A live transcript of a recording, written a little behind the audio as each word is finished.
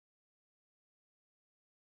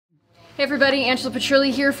Hey everybody, Angela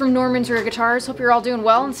Petrilli here from Norman's Rare Guitars. Hope you're all doing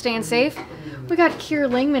well and staying safe. We got Keira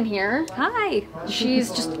Lingman here. Hi.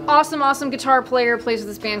 She's just awesome guitar player, plays with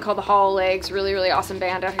this band called the Hollow Legs. Really awesome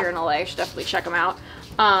band out here in LA. You should definitely check them out.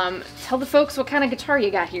 Tell the folks what kind of guitar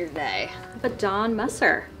you got here today. A Don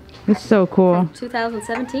Musser. It's so cool.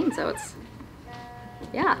 2017, so it's,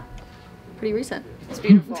 yeah, pretty recent. It's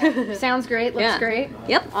beautiful. Sounds great, looks great.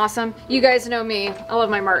 Yep. Awesome. You guys know me. I love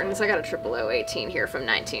my Martins. I got a 0018 here from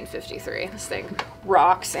 1953. This thing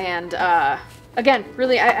rocks, and again,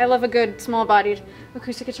 really, I love a good small-bodied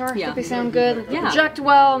acoustic guitar. Yeah. I think they sound good. They project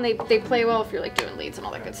well, and they play well if you're like doing leads and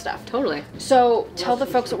all that good stuff. Totally. So tell the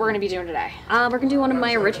folks what we're going to be doing today. We're gonna do one of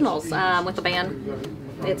my originals with the band.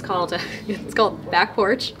 It's called Back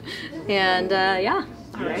Porch, and yeah.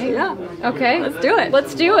 All right. Yeah. Okay. Let's do it.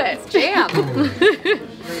 Let's do it. Jam.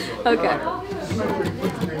 Okay.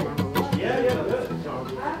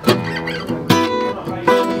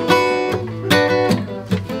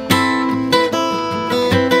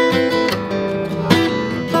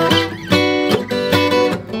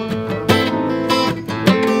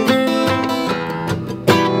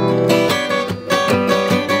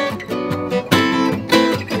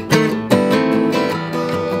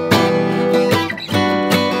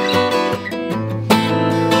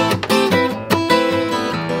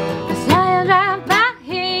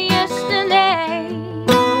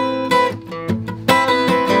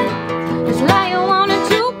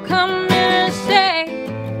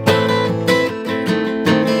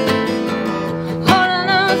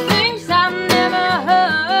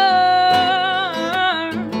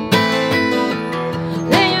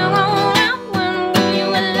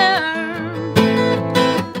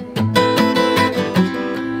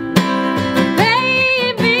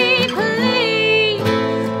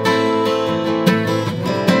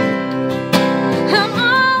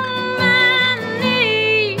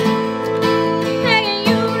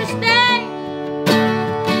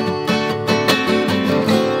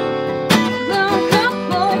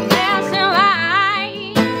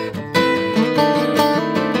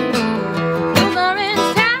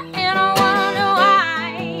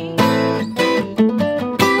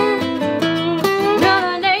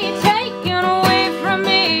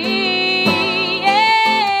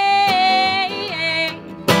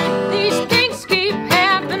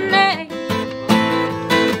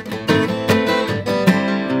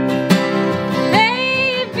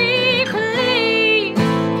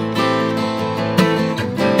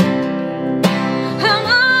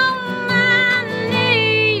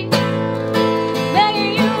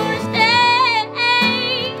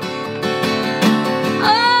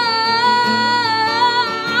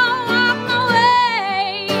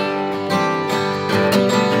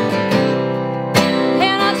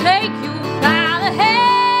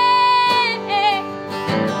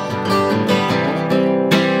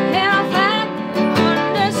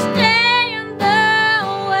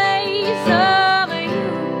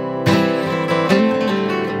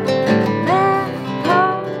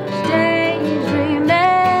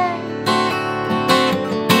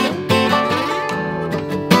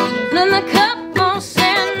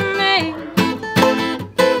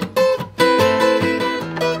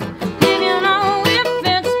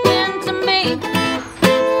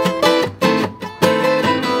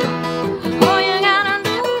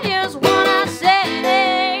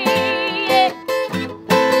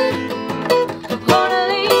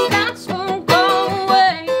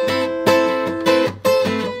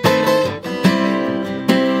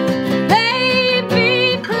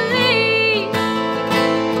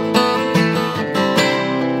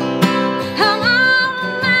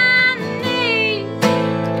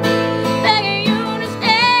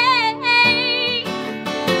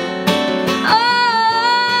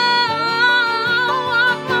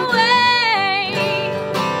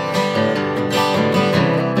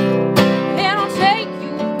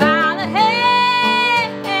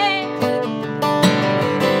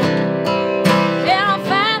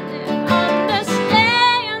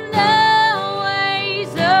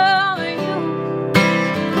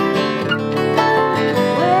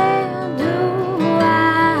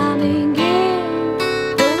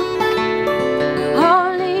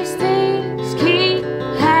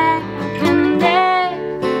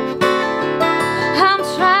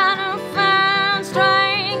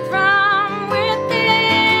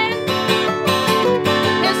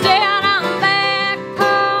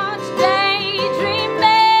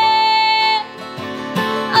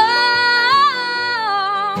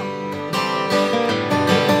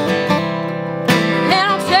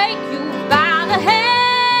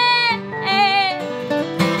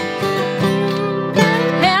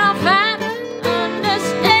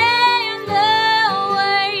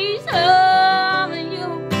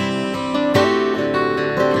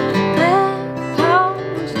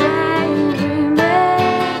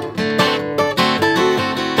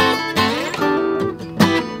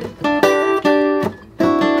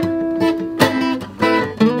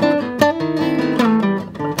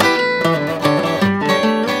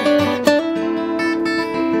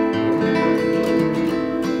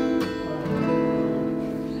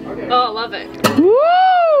 Oh, I love it.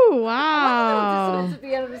 Woo! Wow. At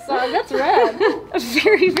the end of the song. That's rad.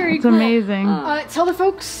 Very, very It's cool. amazing. Tell the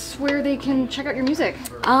folks where they can check out your music.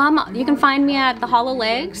 You can find me at The Hollow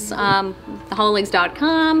Legs,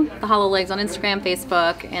 thehollowlegs.com, The Hollow Legs on Instagram,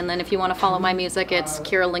 Facebook, and then if you want to follow my music, it's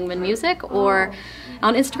Kira Lingman Music, or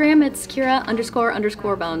on Instagram, it's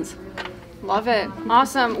Kira__bones. Love it.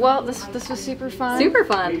 Awesome. Well, this was super fun. Super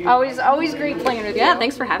fun. Always great playing with you. Yeah,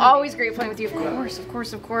 thanks for having me. Always great playing with you.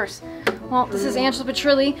 Of course. Well, this is Angela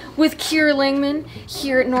Petrilli with Kira Lingman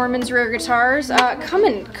here at Norman's Rare Guitars. Come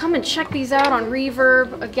and check these out on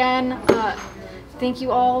Reverb. Again, thank you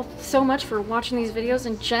all so much for watching these videos,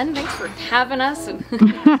 and Jen, thanks for having us. And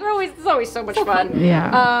it's always so much fun.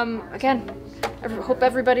 Yeah. Again, I hope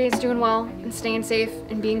everybody is doing well and staying safe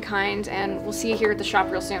and being kind, and we'll see you here at the shop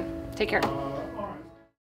real soon. Take care.